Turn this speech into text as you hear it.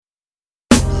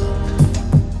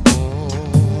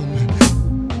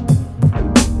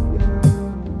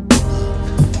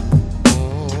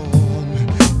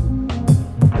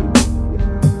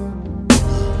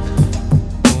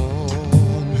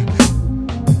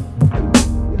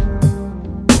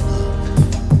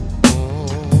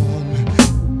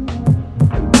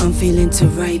to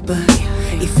write, but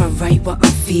if I write what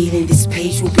I'm feeling, this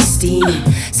page will be steaming.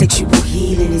 Sexual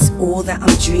healing is all that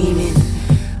I'm dreaming.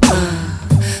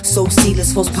 Soul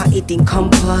sealers, false party didn't come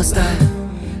past.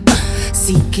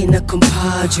 Seeking a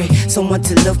compadre, someone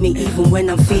to love me even when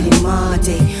I'm feeling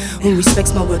mardy, who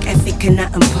respects my work ethic and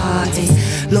not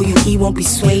parties. Loyalty won't be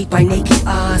swayed by naked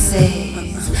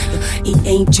asses. It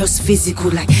ain't just physical,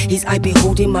 like his eye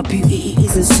beholding my beauty, it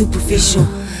isn't superficial.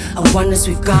 A oneness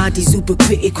with God is uber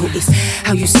critical. It's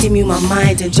how you stimulate my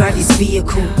mind and drive this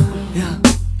vehicle. Yeah.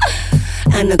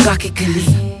 Anarchically,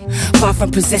 far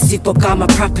from possessive, but got my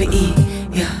property.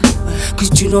 Yeah.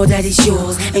 Cause you know that it's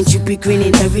yours, and you be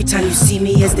grinning every time you see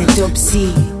me as the dub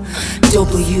C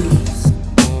W.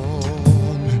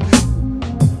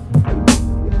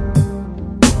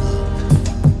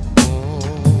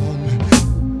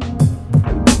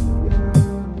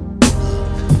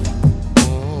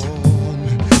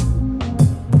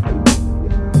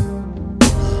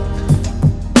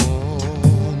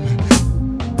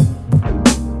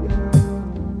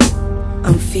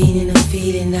 I'm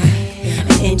feeling like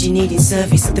an engineered in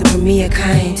service, the premier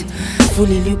kind.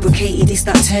 Fully lubricated, it's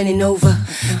not turning over.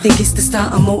 Think it's the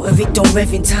starter motor, it don't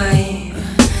rev in time.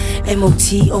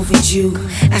 MOT overdue.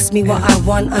 Ask me what I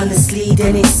want honestly,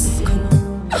 then it's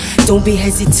don't be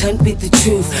hesitant with the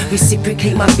truth.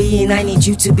 Reciprocate my being, I need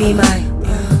you to be mine.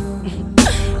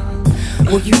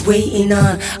 What you waiting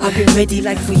on? I've been ready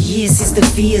like for years since the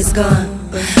fear's gone.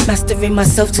 Mastering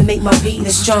myself to make my beat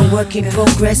a strong work in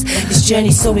progress. This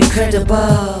journey's so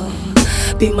incredible.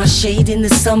 Be my shade in the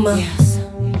summer,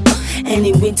 and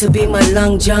in winter be my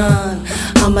long john.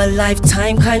 I'm a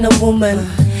lifetime kind of woman.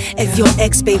 If your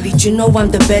ex, baby, you know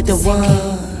I'm the better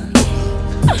one.